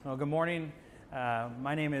Well, good morning.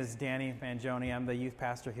 My name is Danny Mangione. I'm the youth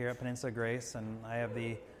pastor here at Peninsula Grace, and I have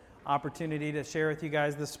the opportunity to share with you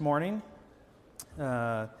guys this morning.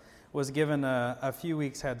 Was given a few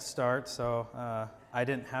weeks head start, so I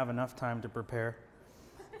didn't have enough time to prepare.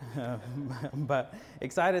 But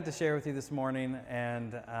excited to share with you this morning,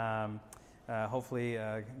 and hopefully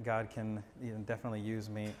God can definitely use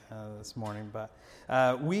me this morning. But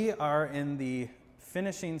we are in the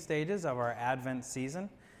finishing stages of our Advent season.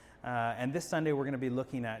 And this Sunday we're going to be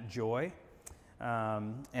looking at joy.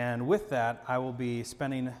 And with that, I will be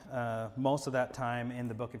spending most of that time in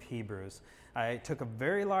the book of Hebrews. I took a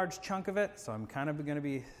very large chunk of it, so I'm kind of going to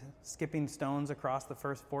be skipping stones across the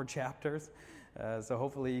first 4 chapters. So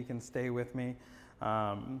hopefully you can stay with me.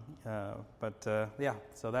 So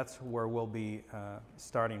that's where we'll be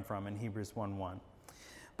starting from in Hebrews 1:1.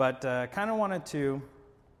 But kind of wanted to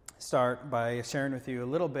start by sharing with you a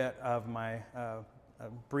little bit of my a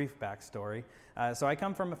brief backstory. So I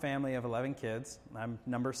come from a family of 11 kids. I'm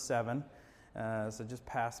number 7, so just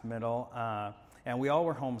past middle. And we all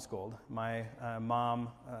were homeschooled. My mom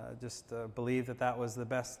just believed that was the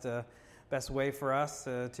best way for us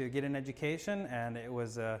to get an education, and it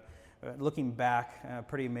was, looking back,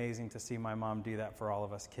 pretty amazing to see my mom do that for all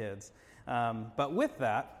of us kids. But with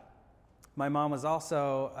that, my mom was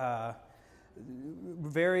also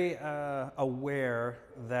very aware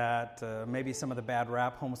that maybe some of the bad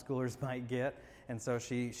rap homeschoolers might get, and so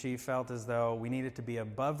she felt as though we needed to be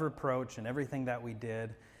above reproach in everything that we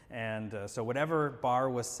did, and so whatever bar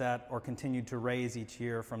was set or continued to raise each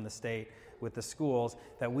year from the state with the schools,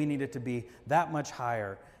 that we needed to be that much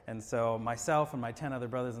higher. And so myself and my 10 other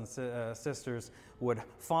brothers and sisters would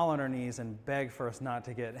fall on our knees and beg for us not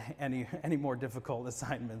to get any more difficult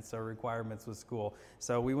assignments or requirements with school.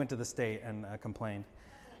 So we went to the state and complained.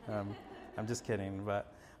 I'm just kidding.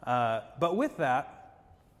 But with that,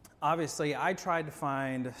 obviously, I tried to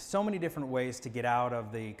find so many different ways to get out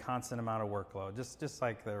of the constant amount of workload, just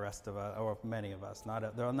like the rest of us, or many of us,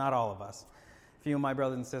 not all of us. A few of my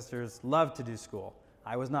brothers and sisters loved to do school.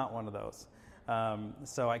 I was not one of those.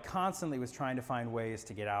 So I constantly was trying to find ways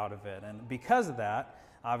to get out of it. And because of that,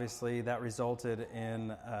 obviously, that resulted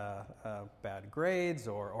in bad grades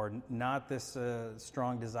or not this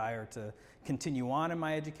strong desire to continue on in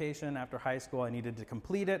my education after high school. I needed to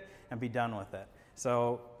complete it and be done with it.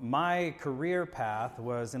 So my career path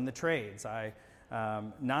was in the trades.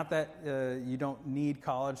 Not that you don't need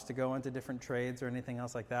college to go into different trades or anything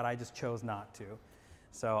else like that. I just chose not to.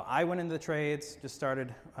 So I went into the trades, just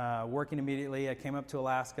started working immediately. I came up to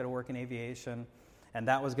Alaska to work in aviation, and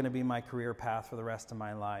that was going to be my career path for the rest of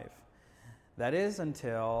my life. That is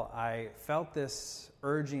until I felt this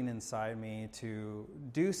urging inside me to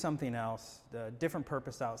do something else, a different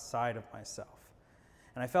purpose outside of myself.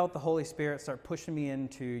 And I felt the Holy Spirit start pushing me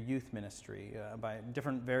into youth ministry by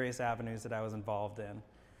different various avenues that I was involved in.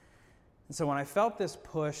 And so when I felt this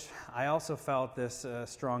push, I also felt this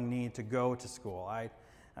strong need to go to school.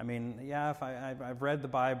 If I've read the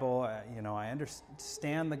Bible, I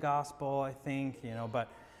understand the gospel, I think, but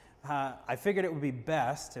I figured it would be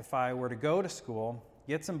best if I were to go to school,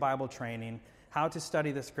 get some Bible training, how to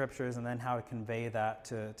study the scriptures, and then how to convey that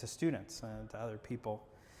to students and to other people.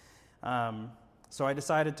 So I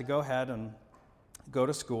decided to go ahead and go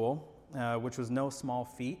to school, which was no small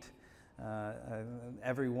feat.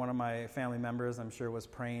 Every one of my family members, I'm sure, was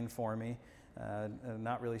praying for me.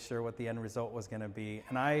 Not really sure what the end result was going to be.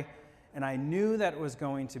 And I knew that it was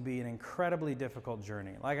going to be an incredibly difficult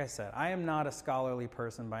journey. Like I said, I am not a scholarly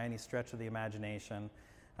person by any stretch of the imagination.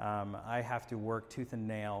 I have to work tooth and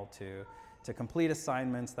nail to complete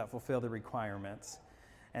assignments that fulfill the requirements.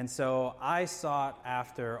 And so I sought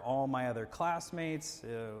after all my other classmates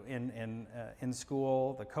in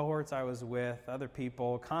school, the cohorts I was with, other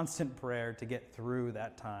people, constant prayer to get through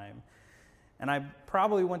that time. And I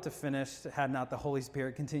probably wouldn't have finished had not the Holy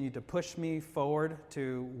Spirit continued to push me forward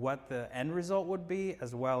to what the end result would be,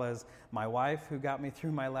 as well as my wife, who got me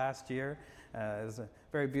through my last year. It was a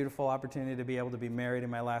very beautiful opportunity to be able to be married in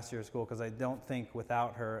my last year of school, because I don't think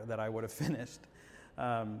without her that I would have finished.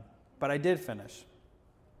 But I did finish.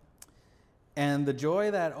 And the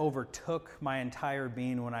joy that overtook my entire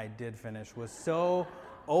being when I did finish was so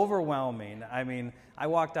overwhelming. I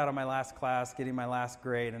walked out of my last class getting my last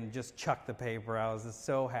grade and just chucked the paper. I was just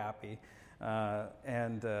so happy.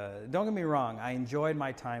 And don't get me wrong, I enjoyed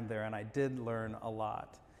my time there and I did learn a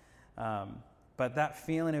lot. But that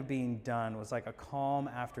feeling of being done was like a calm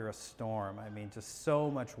after a storm. Just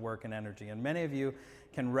so much work and energy. And many of you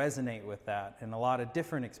can resonate with that in a lot of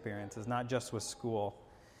different experiences, not just with school.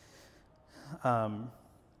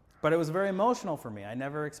 But it was very emotional for me. I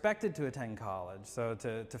never expected to attend college. So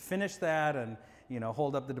to finish that and,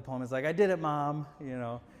 hold up the diploma, it's like, I did it, Mom.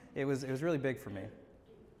 It was really big for me.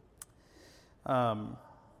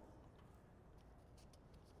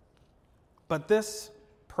 But this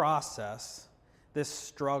process, this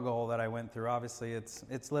struggle that I went through, obviously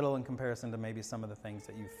it's little in comparison to maybe some of the things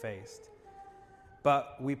that you've faced.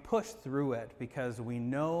 But we push through it because we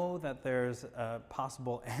know that there's a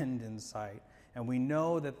possible end in sight. And we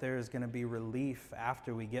know that there's going to be relief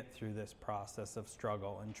after we get through this process of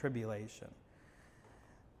struggle and tribulation.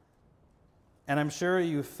 And I'm sure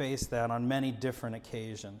you've faced that on many different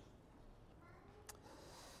occasions.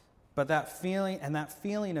 But that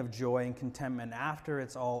feeling of joy and contentment after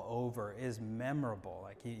it's all over is memorable.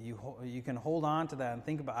 Like you can hold on to that and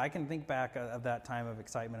think about. I can think back of that time of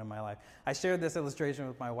excitement in my life. I shared this illustration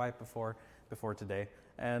with my wife before today,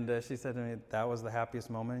 and she said to me, "That was the happiest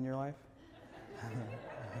moment in your life?"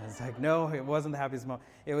 I was like, "No, it wasn't the happiest moment.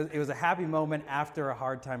 It was a happy moment after a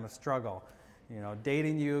hard time of struggle.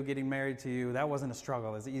 Dating you, getting married to you, that wasn't a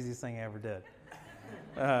struggle. It was the easiest thing I ever did."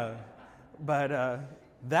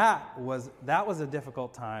 That was a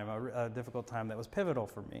difficult time, a difficult time that was pivotal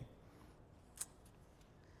for me.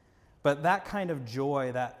 But that kind of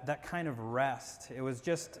joy, that kind of rest, it was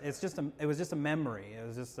just a memory. It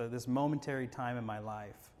was just this momentary time in my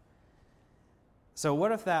life. So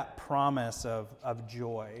what if that promise of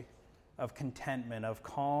joy, of contentment, of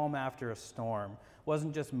calm after a storm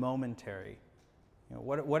wasn't just momentary?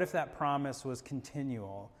 What if that promise was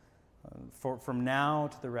continual from now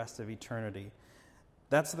to the rest of eternity?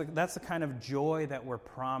 That's the kind of joy that we're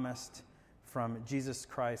promised from Jesus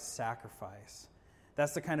Christ's sacrifice.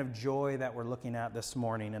 That's the kind of joy that we're looking at this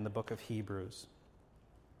morning in the book of Hebrews.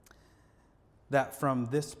 That from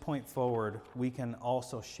this point forward, we can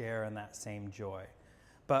also share in that same joy.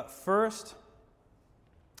 But first,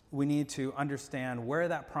 we need to understand where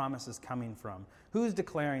that promise is coming from. Who's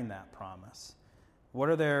declaring that promise? What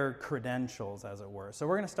are their credentials, as it were? So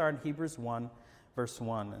we're going to start in Hebrews 1, verse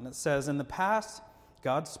 1. And it says, "In the past,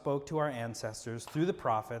 God spoke to our ancestors through the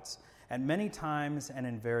prophets at many times and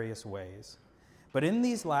in various ways. But in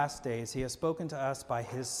these last days he has spoken to us by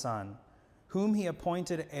his Son, whom he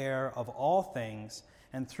appointed heir of all things,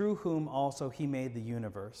 and through whom also he made the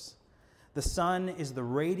universe. The Son is the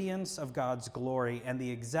radiance of God's glory and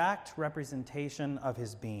the exact representation of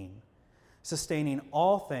his being, sustaining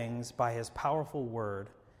all things by his powerful word.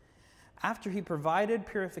 After he provided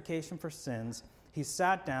purification for sins, he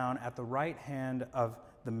sat down at the right hand of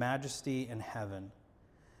the majesty in heaven.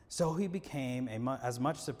 So he became as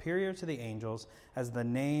much superior to the angels as the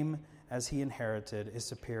name as he inherited is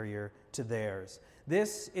superior to theirs."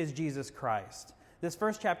 This is Jesus Christ. This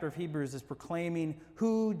first chapter of Hebrews is proclaiming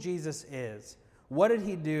who Jesus is. What did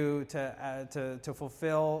he do to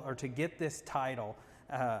fulfill or to get this title?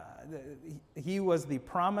 He was the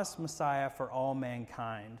promised Messiah for all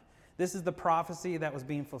mankind. This is the prophecy that was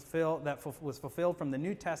being fulfilled, was fulfilled from the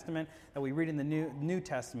New Testament that we read in the New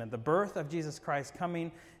Testament. The birth of Jesus Christ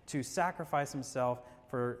coming to sacrifice himself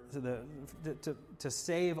to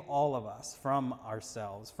save all of us from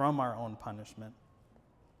ourselves, from our own punishment.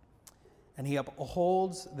 And he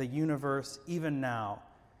upholds the universe even now.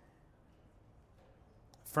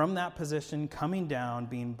 From that position, coming down,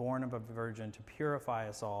 being born of a virgin to purify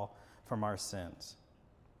us all from our sins.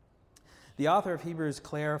 The author of Hebrews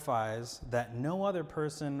clarifies that no other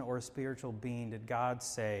person or spiritual being did God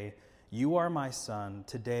say, "You are my son,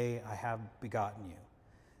 today I have begotten you."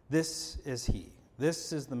 This is he.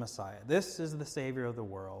 This is the Messiah. This is the Savior of the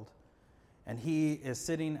world. And he is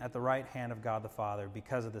sitting at the right hand of God the Father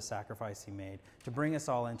because of the sacrifice he made to bring us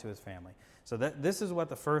all into his family. So this is what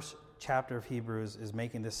the first chapter of Hebrews is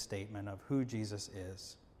making this statement of who Jesus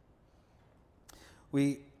is.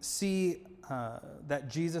 We see that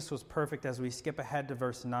Jesus was perfect. As we skip ahead to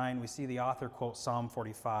verse 9, we see the author quote Psalm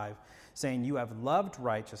 45, saying, "You have loved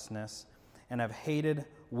righteousness and have hated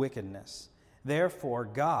wickedness. Therefore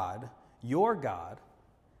God, your God,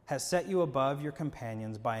 has set you above your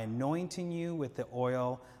companions by anointing you with the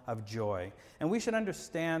oil of joy." And we should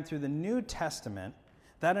understand through the New Testament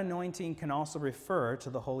that anointing can also refer to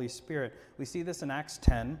the Holy Spirit. We see this in Acts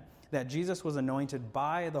 10, that Jesus was anointed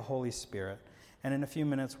by the Holy Spirit. And in a few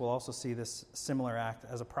minutes, we'll also see this similar act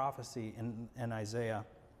as a prophecy in Isaiah.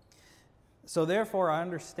 So therefore, our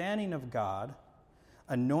understanding of God,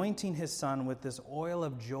 anointing his Son with this oil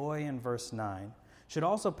of joy in verse 9, should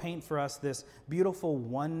also paint for us this beautiful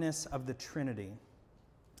oneness of the Trinity.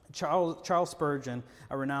 Charles Spurgeon,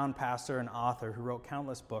 a renowned pastor and author who wrote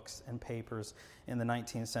countless books and papers in the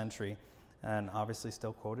 19th century, and obviously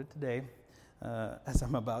still quoted today, as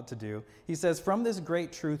I'm about to do. He says, "From this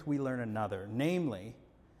great truth we learn another, namely,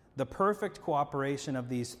 the perfect cooperation of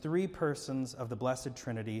these three persons of the Blessed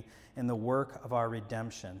Trinity in the work of our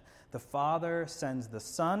redemption. The Father sends the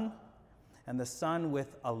Son, and the Son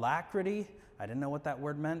with alacrity," I didn't know what that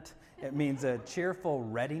word meant. It means a cheerful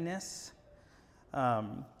readiness,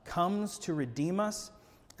 comes to redeem us,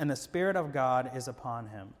 and the Spirit of God is upon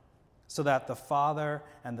him, so that the Father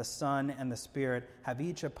and the Son and the Spirit have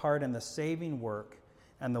each a part in the saving work,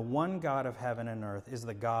 and the one God of heaven and earth is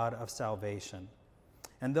the God of salvation.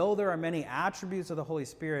 And though there are many attributes of the Holy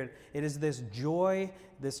Spirit, it is this joy,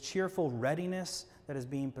 this cheerful readiness that is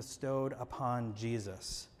being bestowed upon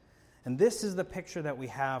Jesus. And this is the picture that we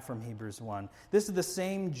have from Hebrews 1. This is the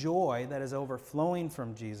same joy that is overflowing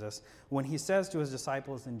from Jesus when he says to his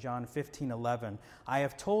disciples in John 15:11, "I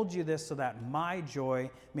have told you this so that my joy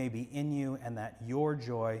may be in you and that your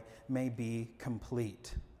joy may be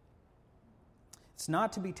complete." It's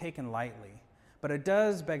not to be taken lightly, but it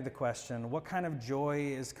does beg the question, what kind of joy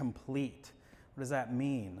is complete? What does that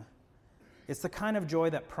mean? It's the kind of joy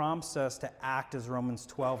that prompts us to act as Romans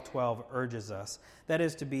 12:12 urges us. That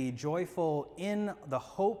is, to be joyful in the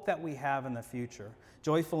hope that we have in the future.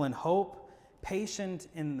 Joyful in hope, patient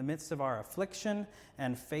in the midst of our affliction,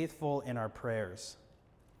 and faithful in our prayers.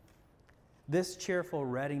 This cheerful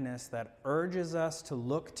readiness that urges us to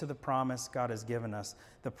look to the promise God has given us,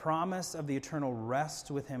 the promise of the eternal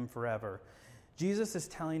rest with him forever. Jesus is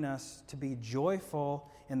telling us to be joyful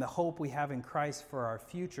in the hope we have in Christ for our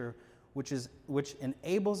future, which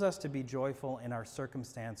enables us to be joyful in our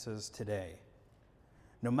circumstances today,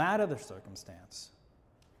 no matter the circumstance,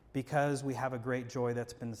 because we have a great joy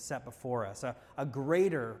that's been set before us, a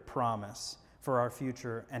greater promise for our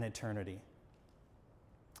future and eternity.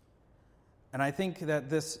 And I think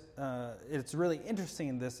that it's really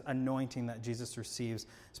interesting, this anointing that Jesus receives.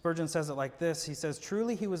 Spurgeon says it like this. He says,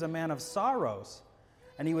 "Truly he was a man of sorrows,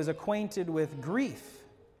 and he was acquainted with grief.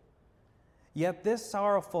 Yet this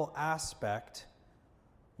sorrowful aspect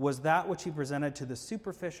was that which he presented to the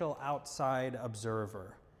superficial outside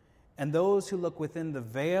observer. And those who look within the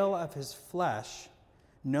veil of his flesh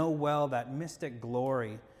know well that mystic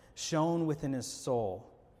glory shone within his soul."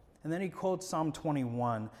 And then he quotes Psalm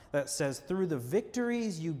 21 that says, "Through the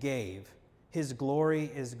victories you gave, his glory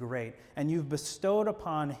is great, and you've bestowed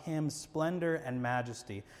upon him splendor and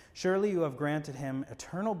majesty. Surely you have granted him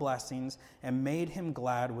eternal blessings and made him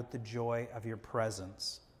glad with the joy of your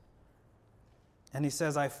presence." And he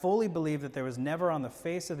says, "I fully believe that there was never on the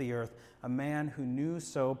face of the earth a man who knew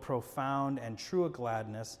so profound and true a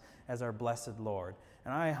gladness as our blessed Lord."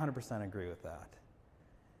 And I 100% agree with that.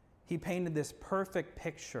 He painted this perfect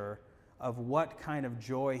picture of what kind of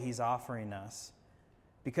joy he's offering us,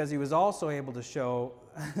 because he was also able to show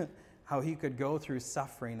how he could go through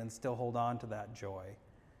suffering and still hold on to that joy.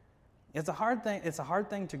 It's a hard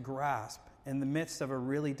thing to grasp in the midst of a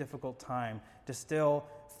really difficult time, to still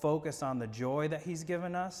focus on the joy that he's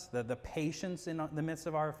given us, the patience in the midst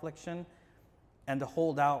of our affliction, and to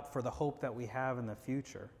hold out for the hope that we have in the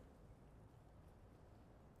future.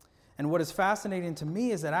 And what is fascinating to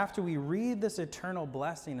me is that after we read this eternal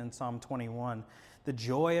blessing in Psalm 21, the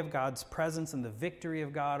joy of God's presence and the victory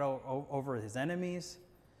of God over his enemies,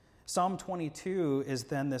 Psalm 22 is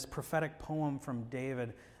then this prophetic poem from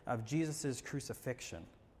David of Jesus' crucifixion.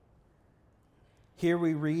 Here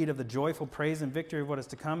we read of the joyful praise and victory of what is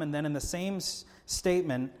to come, and then in the same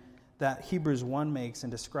statement that Hebrews 1 makes in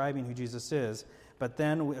describing who Jesus is, but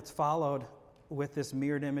then it's followed with this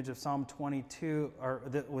mirrored image of Psalm 22,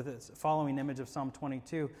 with its following image of Psalm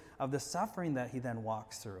 22, of the suffering that he then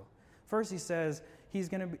walks through. First he says he's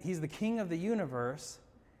the king of the universe,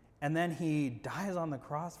 and then he dies on the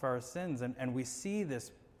cross for our sins, and we see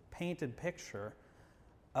this painted picture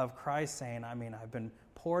of Christ saying, I've been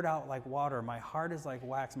poured out like water, my heart is like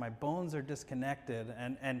wax, my bones are disconnected,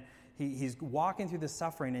 and he's walking through the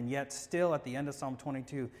suffering, and yet still at the end of Psalm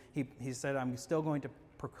 22, he said, I'm still going to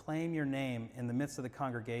proclaim your name in the midst of the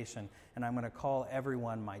congregation, and I'm going to call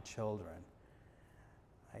everyone my children.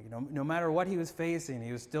 No matter what he was facing,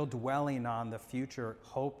 he was still dwelling on the future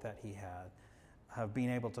hope that he had of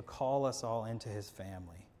being able to call us all into his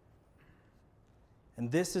family.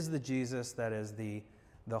 And this is the Jesus that is the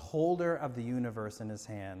holder of the universe in his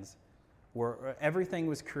hands, where everything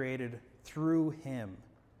was created through him,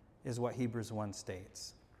 is what Hebrews 1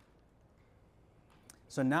 states.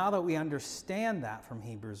 So now that we understand that from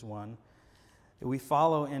Hebrews 1, we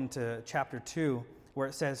follow into chapter 2, where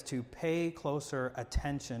it says to pay closer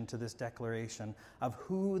attention to this declaration of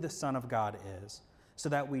who the Son of God is, so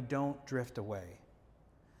that we don't drift away.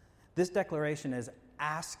 This declaration is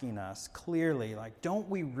asking us clearly, like, don't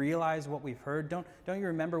we realize what we've heard? Don't you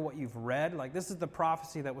remember what you've read? Like, this is the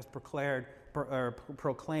prophecy that was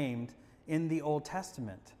proclaimed in the Old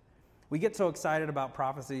Testament. We get so excited about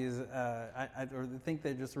prophecies, I think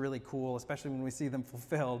they're just really cool, especially when we see them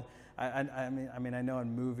fulfilled. I mean, I know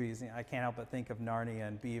in movies, I can't help but think of Narnia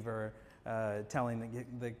and Beaver telling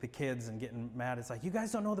the kids and getting mad. It's like, you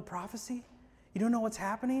guys don't know the prophecy? You don't know what's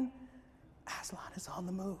happening? Aslan is on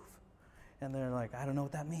the move. And they're like, I don't know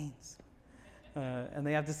what that means. And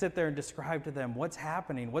they have to sit there and describe to them what's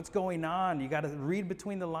happening, what's going on. You got to read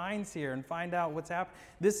between the lines here and find out what's happening.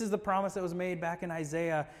 This is the promise that was made back in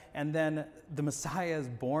Isaiah, and then the Messiah is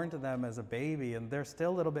born to them as a baby, and they're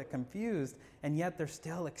still a little bit confused, and yet they're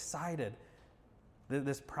still excited.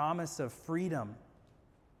 This promise of freedom.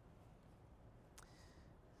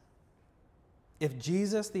 If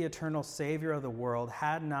Jesus, the eternal Savior of the world,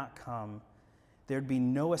 had not come, there'd be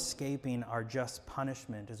no escaping our just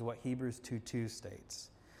punishment, is what Hebrews 2:2 states.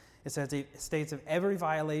 It states, if every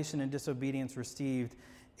violation and disobedience received,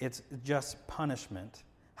 it's just punishment.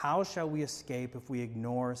 How shall we escape if we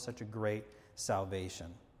ignore such a great salvation?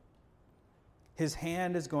 His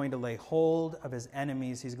hand is going to lay hold of his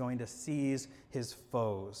enemies. He's going to seize his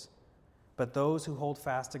foes. But those who hold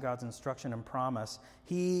fast to God's instruction and promise,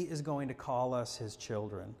 he is going to call us his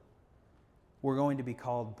children. We're going to be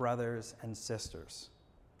called brothers and sisters.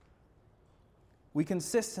 We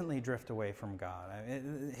consistently drift away from God.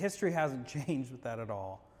 History hasn't changed with that at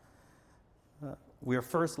all. We are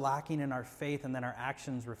first lacking in our faith, and then our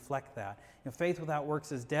actions reflect that. Faith without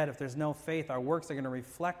works is dead. If there's no faith, our works are going to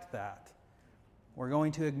reflect that. We're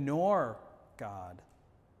going to ignore God.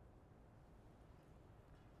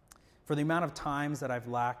 For the amount of times that I've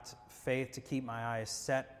lacked faith to keep my eyes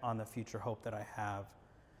set on the future hope that I have,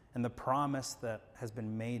 and the promise that has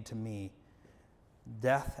been made to me,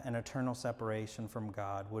 death and eternal separation from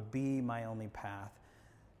God would be my only path,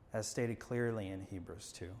 as stated clearly in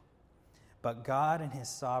Hebrews 2. But God in his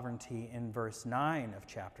sovereignty in verse 9 of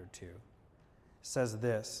chapter 2 says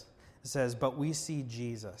this. It says, but we see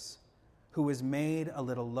Jesus, who was made a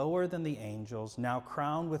little lower than the angels, now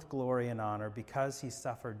crowned with glory and honor because he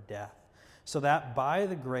suffered death, so that by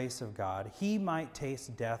the grace of God he might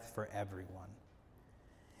taste death for everyone.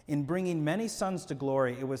 In bringing many sons to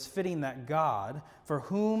glory, it was fitting that God, for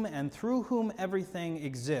whom and through whom everything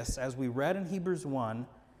exists, as we read in Hebrews 1,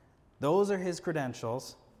 those are his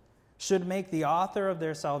credentials, should make the author of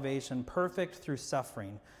their salvation perfect through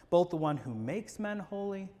suffering. Both the one who makes men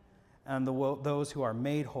holy and those who are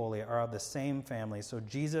made holy are of the same family, so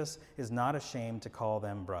Jesus is not ashamed to call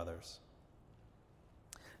them brothers.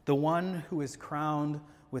 The one who is crowned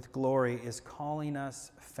with glory is calling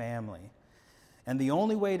us family. And the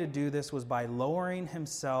only way to do this was by lowering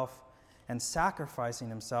himself and sacrificing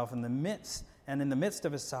himself. In the midst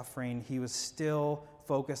of his suffering, he was still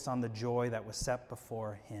focused on the joy that was set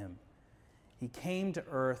before him. He came to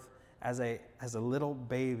earth as a little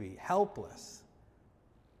baby, helpless.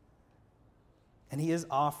 And he is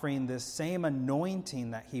offering this same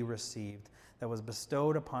anointing that he received, that was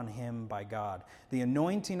bestowed upon him by God, the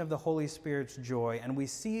anointing of the Holy Spirit's joy. And we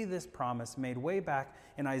see this promise made way back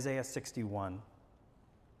in Isaiah 61.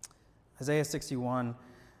 Isaiah 61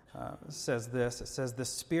 says this. It says, the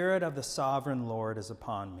Spirit of the sovereign Lord is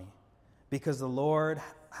upon me, because the Lord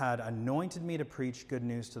had anointed me to preach good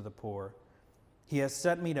news to the poor. He has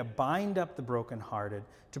set me to bind up the brokenhearted,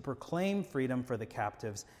 to proclaim freedom for the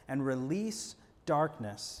captives, and release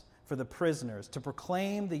darkness for the prisoners, to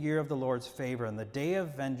proclaim the year of the Lord's favor and the day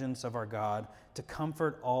of vengeance of our God, to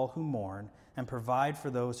comfort all who mourn and provide for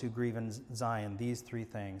those who grieve in Zion these three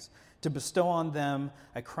things, to bestow on them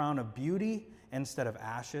a crown of beauty instead of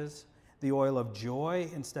ashes, the oil of joy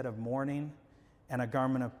instead of mourning, and a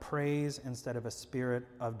garment of praise instead of a spirit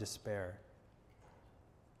of despair.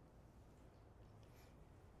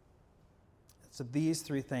 So these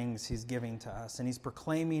three things he's giving to us, and he's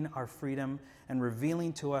proclaiming our freedom and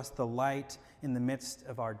revealing to us the light in the midst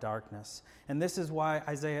of our darkness. And this is why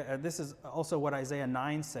this is also what Isaiah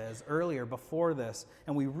 9 says earlier before this,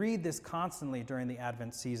 and we read this constantly during the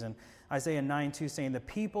Advent season. Isaiah 9:2 saying, the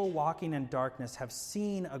people walking in darkness have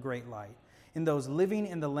seen a great light. In those living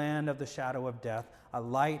in the land of the shadow of death, a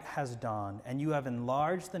light has dawned, and you have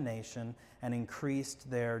enlarged the nation and increased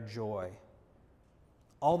their joy.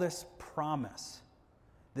 All this promise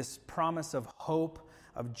of hope,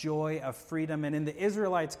 of joy, of freedom, and in the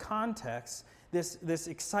Israelites' context, this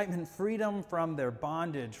excitement, freedom from their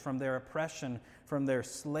bondage, from their oppression, from their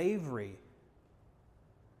slavery.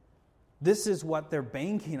 This is what they're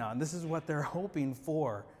banking on. This is what they're hoping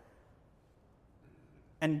for.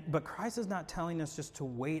 But Christ is not telling us just to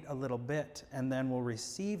wait a little bit and then we'll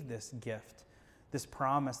receive this gift, this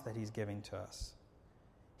promise that he's giving to us.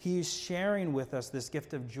 He's sharing with us this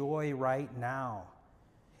gift of joy right now,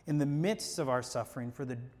 in the midst of our suffering, for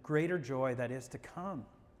the greater joy that is to come.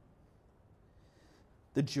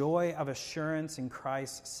 The joy of assurance in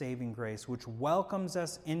Christ's saving grace, which welcomes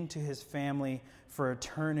us into his family for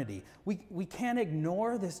eternity. We can't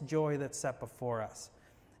ignore this joy that's set before us.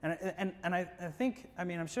 And I think,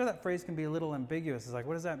 I'm sure that phrase can be a little ambiguous. It's like,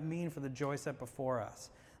 what does that mean for the joy set before us?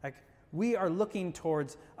 Like, we are looking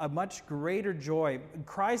towards a much greater joy.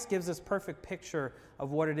 Christ gives us perfect picture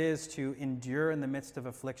of what it is to endure in the midst of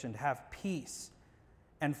affliction, to have peace,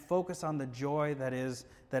 and focus on the joy that is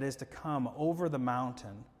to come over the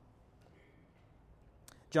mountain.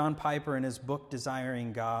 John Piper, in his book,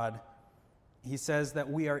 Desiring God, he says that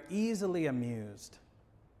we are easily amused.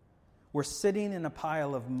 We're sitting in a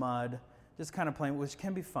pile of mud, just kind of playing, which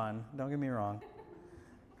can be fun, don't get me wrong.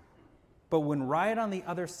 But when right on the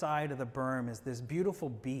other side of the berm is this beautiful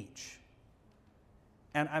beach,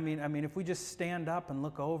 and if we just stand up and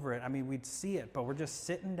look over it, we'd see it, but we're just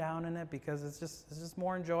sitting down in it because it's just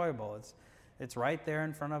more enjoyable. It's right there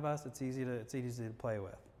in front of us. It's easy to play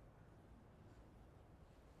with.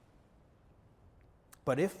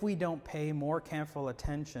 But if we don't pay more careful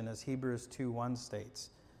attention, as Hebrews 2:1 states,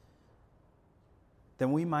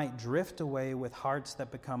 then we might drift away with hearts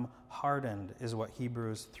that become hardened, is what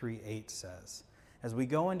Hebrews 3:8 says. As we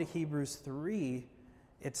go into Hebrews 3,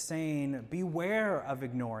 it's saying, beware of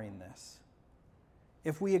ignoring this.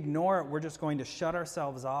 If we ignore it, we're just going to shut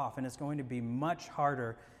ourselves off, and it's going to be much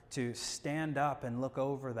harder to stand up and look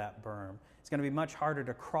over that berm. It's going to be much harder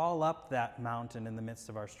to crawl up that mountain in the midst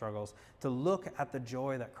of our struggles, to look at the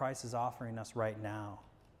joy that Christ is offering us right now.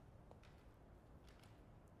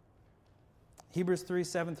 Hebrews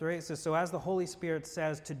 3:7-8 says, so as the Holy Spirit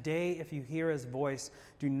says, today if you hear his voice,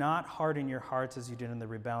 do not harden your hearts as you did in the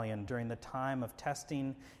rebellion during the time of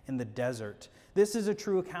testing in the desert. This is a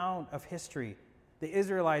true account of history. The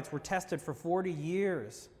Israelites were tested for 40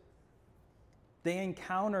 years. They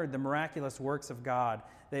encountered the miraculous works of God.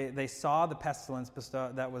 They saw the pestilence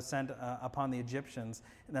that was sent upon the Egyptians.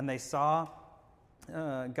 And then they saw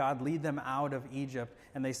God lead them out of Egypt,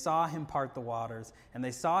 and they saw him part the waters, and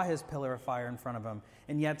they saw his pillar of fire in front of them,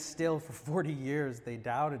 and yet still for 40 years they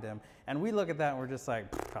doubted him. And we look at that and we're just like,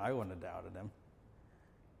 I wouldn't have doubted him.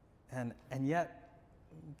 And yet,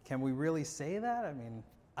 can we really say that?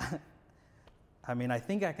 I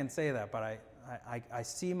think I can say that, but I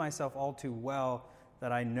see myself all too well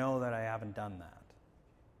that I know that I haven't done that.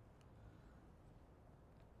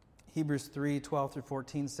 Hebrews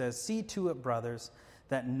 3:12-14 says, see to it, brothers,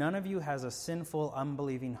 that none of you has a sinful,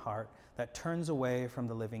 unbelieving heart that turns away from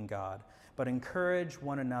the living God, but encourage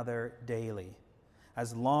one another daily,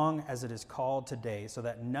 as long as it is called today, so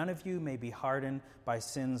that none of you may be hardened by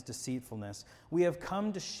sin's deceitfulness. We have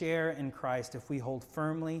come to share in Christ if we hold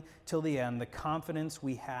firmly till the end the confidence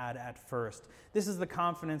we had at first. This is the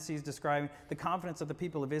confidence he's describing, the confidence that the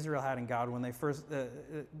people of Israel had in God when they first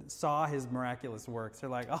saw his miraculous works. They're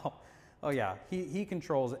like, oh yeah, he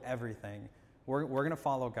controls everything. We're going to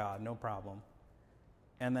follow God, no problem.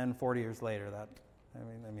 And then 40 years later,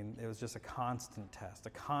 it was just a constant test,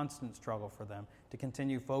 a constant struggle for them to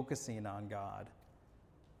continue focusing on God.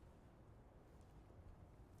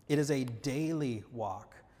 It is a daily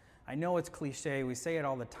walk. I know it's cliche. We say it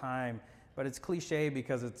all the time, but it's cliche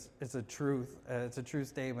because it's a truth. It's a true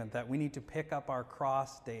statement that we need to pick up our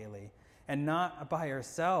cross daily, and not by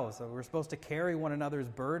ourselves. We're supposed to carry one another's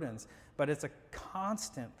burdens, but it's a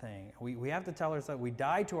constant thing. We have to tell ourselves we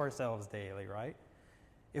die to ourselves daily, right?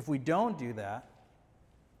 If we don't do that,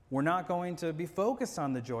 we're not going to be focused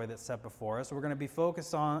on the joy that's set before us. We're going to be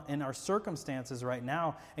focused on in our circumstances right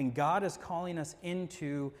now, and God is calling us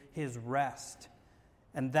into his rest.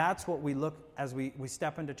 And that's what we look as we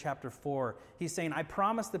step into chapter 4. He's saying, I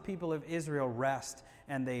promised the people of Israel rest,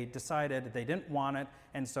 and they decided they didn't want it,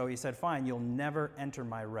 and so he said, fine, you'll never enter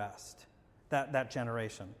my rest. That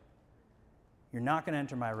generation. You're not going to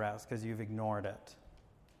enter my rest because you've ignored it.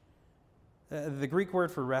 The Greek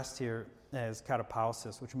word for rest here is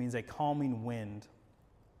katapausis, which means a calming wind.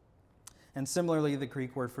 And similarly, the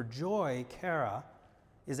Greek word for joy, kara,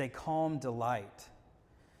 is a calm delight.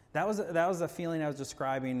 That was a feeling I was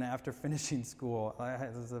describing after finishing school.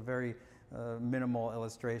 This is a very minimal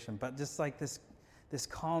illustration, but just like this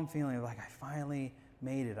calm feeling of like, I finally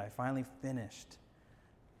made it, I finally finished.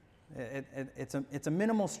 It's a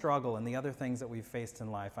minimal struggle in the other things that we've faced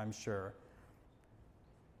in life, I'm sure.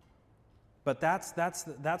 But that's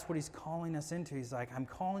what he's calling us into. He's like, I'm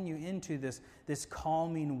calling you into this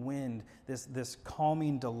calming wind, this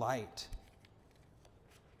calming delight.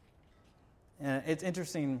 And it's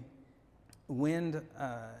interesting, wind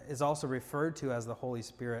is also referred to as the Holy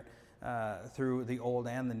Spirit through the Old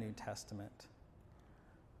and the New Testament.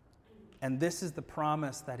 And this is the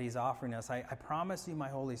promise that he's offering us. I promise you my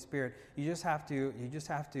Holy Spirit. You just have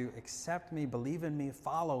to accept me, believe in me,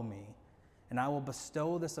 follow me. And I will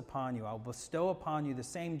bestow this upon you. I will bestow upon you the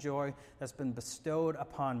same joy that's been bestowed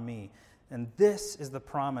upon me. And this is the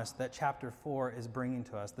promise that chapter 4 is bringing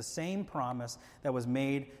to us. The same promise that was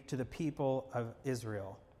made to the people of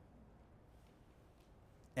Israel.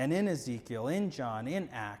 And in Ezekiel, in John, in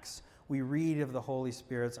Acts, we read of the Holy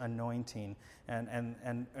Spirit's anointing.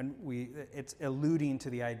 And it's alluding to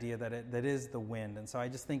the idea that is the wind. And so I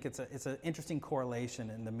just think it's an interesting correlation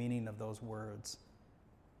in the meaning of those words.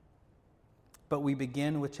 But we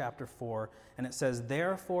begin with chapter 4, and it says,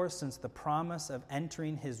 "Therefore, since the promise of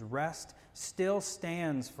entering his rest still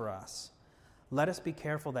stands for us, let us be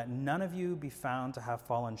careful that none of you be found to have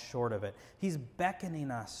fallen short of it." He's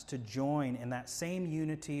beckoning us to join in that same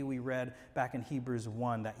unity we read back in Hebrews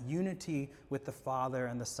 1, that unity with the Father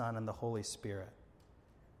and the Son and the Holy Spirit.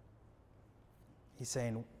 He's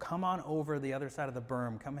saying, come on over the other side of the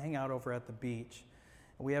berm, come hang out over at the beach.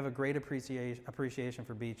 We have a great appreciation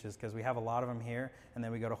for beaches because we have a lot of them here, and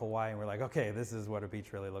then we go to Hawaii and we're like, okay, this is what a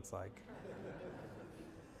beach really looks like.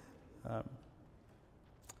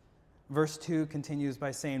 Verse 2 continues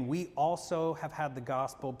by saying, "We also have had the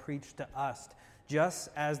gospel preached to us, just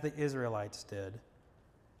as the Israelites did.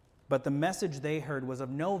 But the message they heard was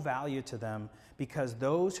of no value to them because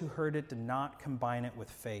those who heard it did not combine it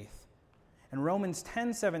with faith." And Romans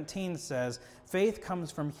 10:17 says, "Faith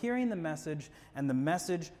comes from hearing the message, and the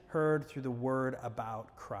message heard through the word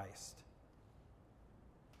about Christ."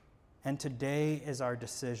 And today is our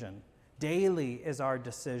decision. Daily is our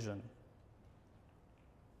decision.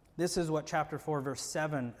 This is what chapter 4, verse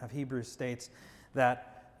 7 of Hebrews states,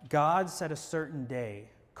 that God set a certain day,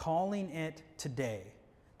 calling it today.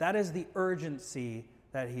 That is the urgency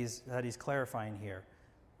that he's clarifying here.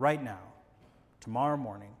 Right now, tomorrow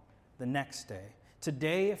morning, the next day.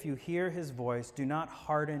 Today, if you hear his voice, do not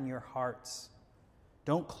harden your hearts.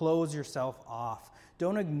 Don't close yourself off.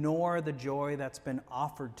 Don't ignore the joy that's been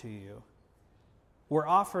offered to you. We're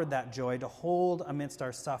offered that joy to hold amidst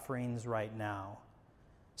our sufferings right now,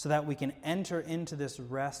 so that we can enter into this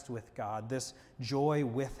rest with God, this joy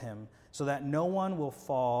with him, so that no one will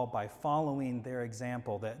fall by following their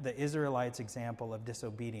example, the Israelites' example of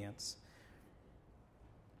disobedience.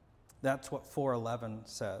 That's what 4:11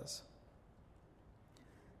 says.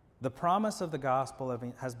 The promise of the gospel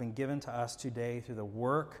has been given to us today through the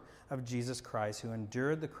work of Jesus Christ, who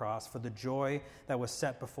endured the cross for the joy that was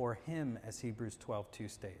set before him, as Hebrews 12:2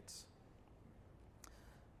 states.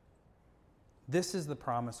 This is the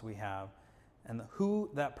promise we have, and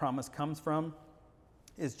who that promise comes from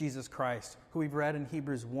is Jesus Christ, who we've read in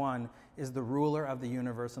Hebrews 1 is the ruler of the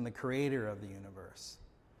universe and the creator of the universe.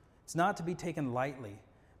 It's not to be taken lightly,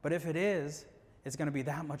 but if it is, it's going to be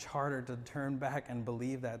that much harder to turn back and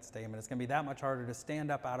believe that statement. It's going to be that much harder to stand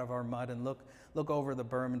up out of our mud and look over the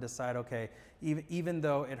berm and decide, okay, even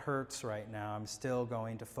though it hurts right now, I'm still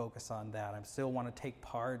going to focus on that. I still want to take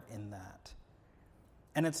part in that.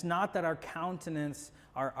 And it's not that our countenance,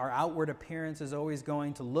 our outward appearance is always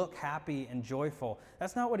going to look happy and joyful.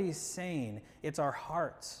 That's not what he's saying. It's our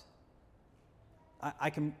hearts. I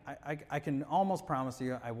can almost promise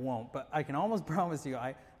you I won't, but I can almost promise you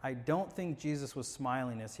I don't think Jesus was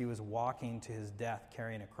smiling as he was walking to his death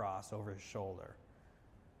carrying a cross over his shoulder.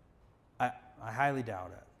 I highly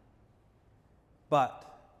doubt it. But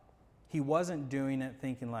he wasn't doing it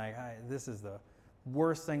thinking like, this is the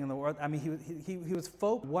worst thing in the world. I mean, he was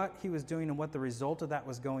focused on what he was doing and what the result of that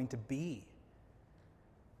was going to be.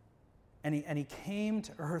 And he came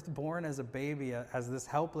to earth born as a baby, as this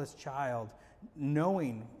helpless child,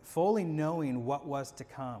 fully knowing what was to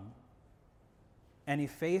come. And he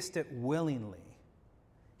faced it willingly.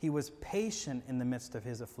 He was patient in the midst of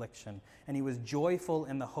his affliction, and he was joyful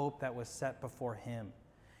in the hope that was set before him.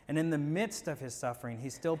 And in the midst of his suffering,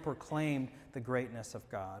 he still proclaimed the greatness of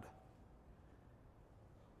God.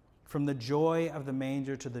 From the joy of the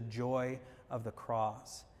manger to the joy of the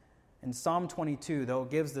cross. In Psalm 22, though it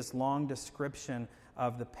gives this long description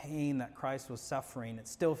of the pain that Christ was suffering, it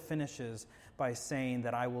still finishes by saying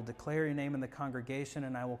that I will declare your name in the congregation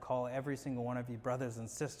and I will call every single one of you brothers and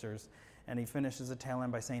sisters. And he finishes the tail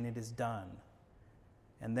end by saying it is done.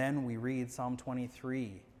 And then we read Psalm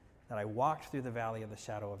 23, that I walked through the valley of the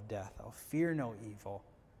shadow of death. I'll fear no evil.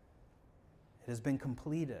 It has been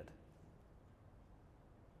completed.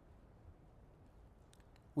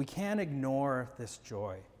 We can't ignore this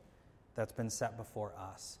joy that's been set before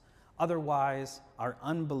us. Otherwise, our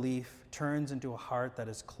unbelief turns into a heart that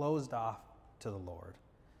is closed off to the Lord.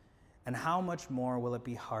 And how much more will it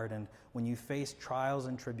be hardened when you face trials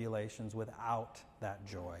and tribulations without that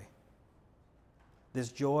joy?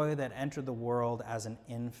 This joy that entered the world as an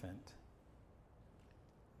infant.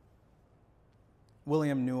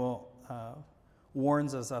 William Newell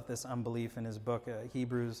warns us of this unbelief in his book,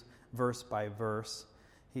 Hebrews, verse by verse.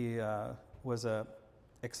 He was an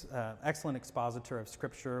excellent expositor of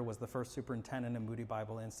Scripture, was the first superintendent in Moody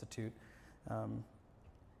Bible Institute.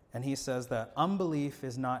 And he says that unbelief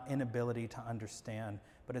is not inability to understand,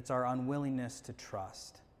 but it's our unwillingness to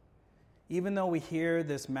trust. Even though we hear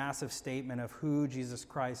this massive statement of who Jesus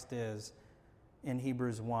Christ is in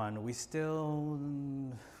Hebrews 1, we just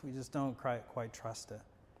don't quite trust it.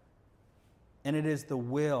 And it is the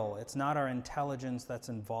will, it's not our intelligence that's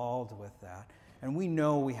involved with that. And we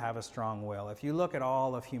know we have a strong will. If you look at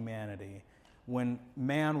all of humanity, when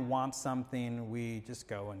man wants something, we just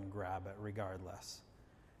go and grab it regardless.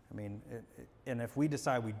 I mean, and if we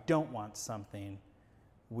decide we don't want something,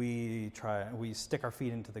 we stick our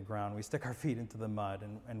feet into the ground, we stick our feet into the mud,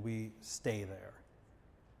 and we stay there.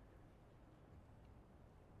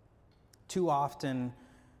 Too often,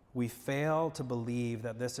 we fail to believe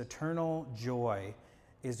that this eternal joy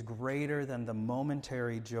is greater than the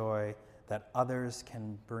momentary joy that others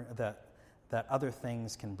can bring, that other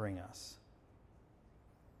things can bring us.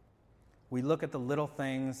 We look at the little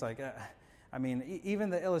things like, even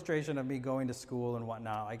the illustration of me going to school and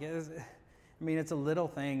whatnot. It's a little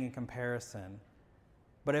thing in comparison.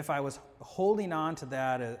 But if I was holding on to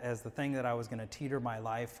that as the thing that I was going to teeter my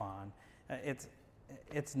life on,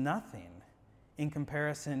 it's nothing in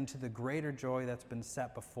comparison to the greater joy that's been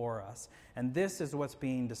set before us. And this is what's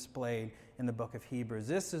being displayed in the book of Hebrews.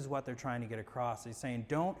 This is what they're trying to get across. He's saying,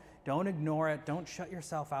 don't ignore it. Don't shut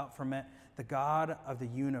yourself out from it. The God of the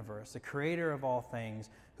universe, the creator of all things,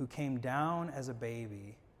 who came down as a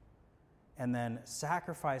baby and then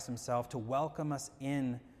sacrificed himself to welcome us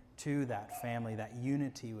in to that family, that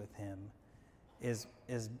unity with him, is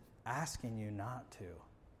asking you not to.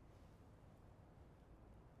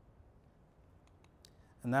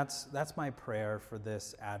 And that's my prayer for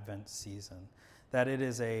this Advent season, that it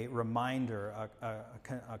is a reminder,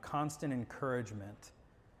 a constant encouragement.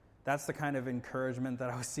 That's the kind of encouragement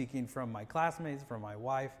that I was seeking from my classmates, from my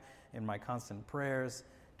wife, in my constant prayers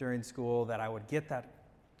during school, that I would get that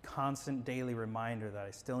constant daily reminder that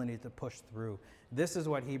I still need to push through. This is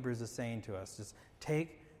what Hebrews is saying to us. Just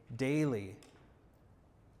take daily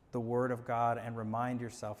the Word of God and remind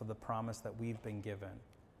yourself of the promise that we've been given.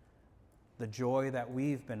 The joy that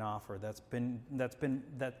we've been offered,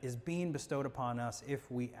 that is being bestowed upon us if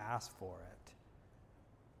we ask for it.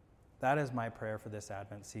 That is my prayer for this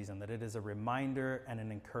Advent season, that it is a reminder and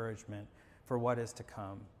an encouragement for what is to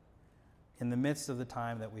come in the midst of the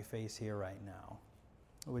time that we face here right now.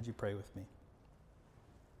 Would you pray with me?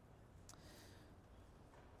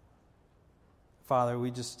 Father, we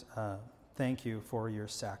just thank you for your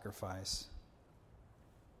sacrifice.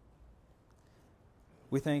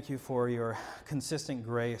 We thank you for your consistent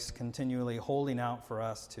grace, continually holding out for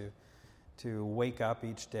us to wake up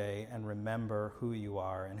each day and remember who you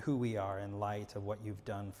are and who we are in light of what you've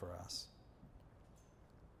done for us.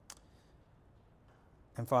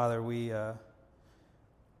 And Father, we ask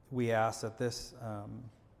that this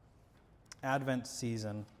Advent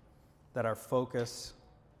season, that our focus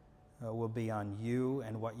will be on you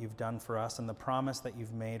and what you've done for us and the promise that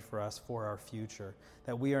you've made for us for our future,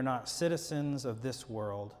 that we are not citizens of this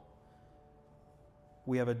world.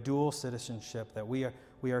 We have a dual citizenship, that we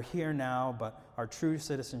are here now, but our true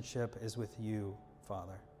citizenship is with you,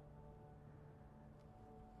 Father.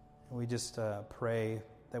 And we just pray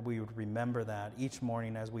that we would remember that each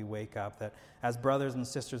morning as we wake up, that as brothers and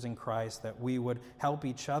sisters in Christ, that we would help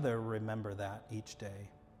each other remember that each day.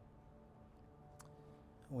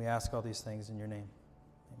 We ask all these things in your name.